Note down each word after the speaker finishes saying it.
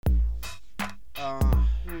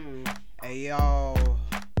Hey yo,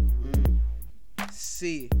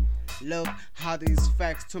 see, look how these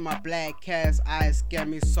facts to my black ass eyes get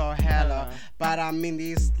me so hella. But I'm in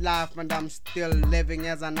this life and I'm still living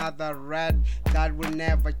as another rat that will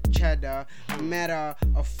never cheddar. Matter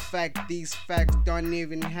of fact, these facts don't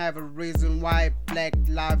even have a reason why black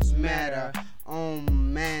lives matter. Oh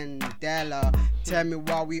Mandela, tell me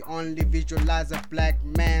why we only visualize a black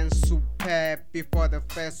man superb before the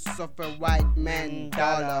face of a white man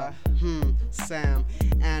dollar. Sam,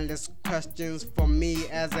 endless questions for me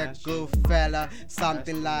as a good fella.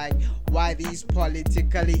 Something like, why these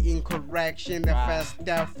politically incorrection? The first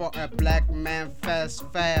step for a black man first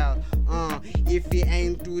fail. If he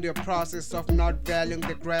ain't through the process of not valuing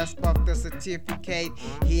the grasp of the certificate,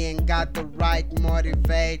 he ain't got the right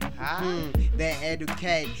motivate. They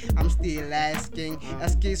educate. I'm still asking,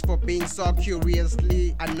 excuse for being so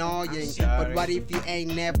curiously annoying. But what if he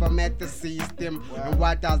ain't never met the system? And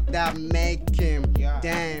what does that make him?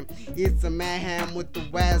 Damn, it's a mayhem with the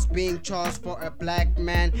West being charged for a black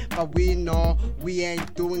man, but we know we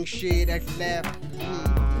ain't doing shit except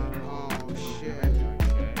oh shit,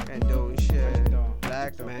 ain't doing shit.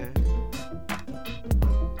 Black man.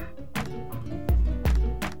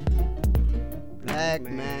 Black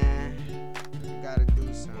man, you gotta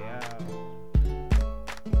do something.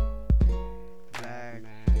 Black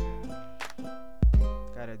man,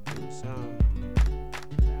 gotta do something.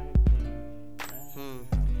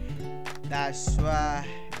 That's why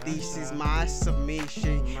this is my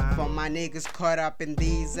submission for my niggas caught up in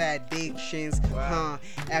these addictions.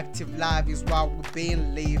 Active life is what we've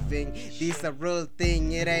been living. This a real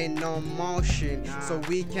thing, it ain't no motion. So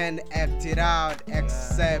we can act it out,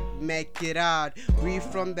 except make it out. We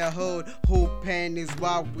from the hood, who pain is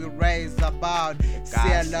what we raise about.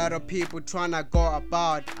 See a lot of people tryna go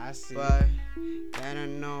about, but they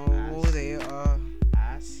don't know who they are.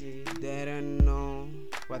 They don't know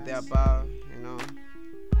what they're about, you know.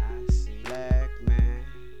 Black man,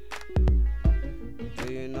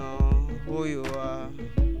 do you know who you are?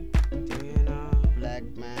 Do you know? Black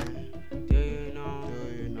man, do you know?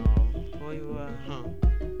 Do you know who you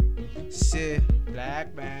are? See,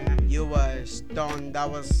 black man, you were a stone that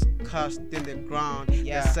was cast in the ground.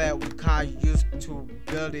 They said we can't use to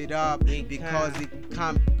build it up because it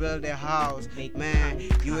can't build a house. Man,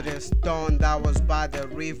 you the stone that was by the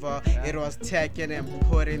river. It was taken and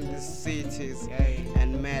put in the cities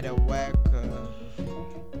and made a worker.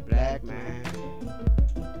 Black man,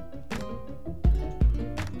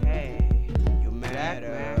 hey, you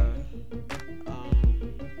matter.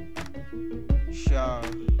 Sure,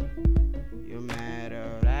 you matter.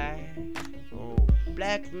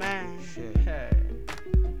 Black man, hey,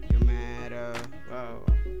 you matter.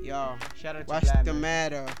 Yo, shout out to what's the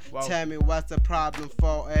matter? Tell me what's the problem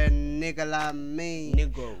for a nigga like me?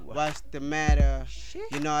 What's the matter?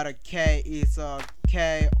 You know the K is a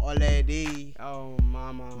K already. Oh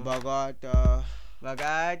mama, Bogota.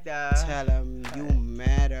 Tell him you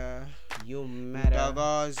matter. You matter.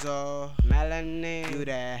 Dogozo. Melanin. You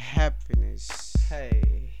the happiness.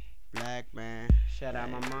 Hey, black man. Shout out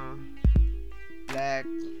my mom. Black.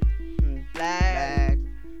 Black.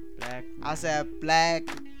 I said black.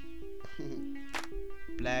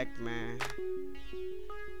 Black man.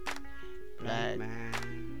 Black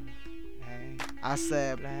man. Hey. I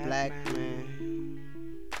said black man.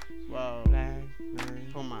 Whoa. Black man.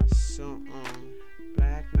 Put my suit on.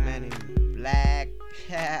 Black man. Black.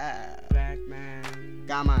 Black man.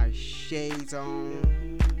 Got my shades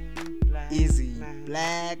on. Black Easy. Man.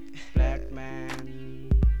 Black. Black man.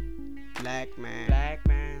 Black man. Black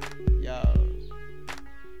man. Yo.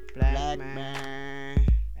 Black man.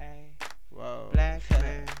 Hey. Whoa. Black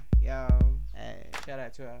man. Yo. Hey. Shout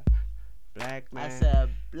out to her. Black man. I said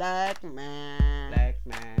black man. Black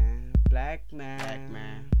man. Black man. Black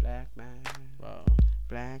man. Black man. Whoa.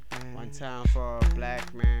 Black man. One time for a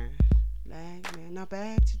black man. Black man. Not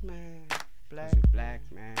bad, man. Black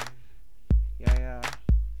man. Yeah.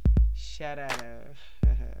 Shout out to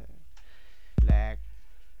black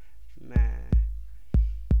man.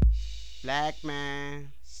 Black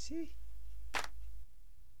man. See?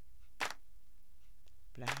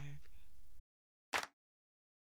 Black.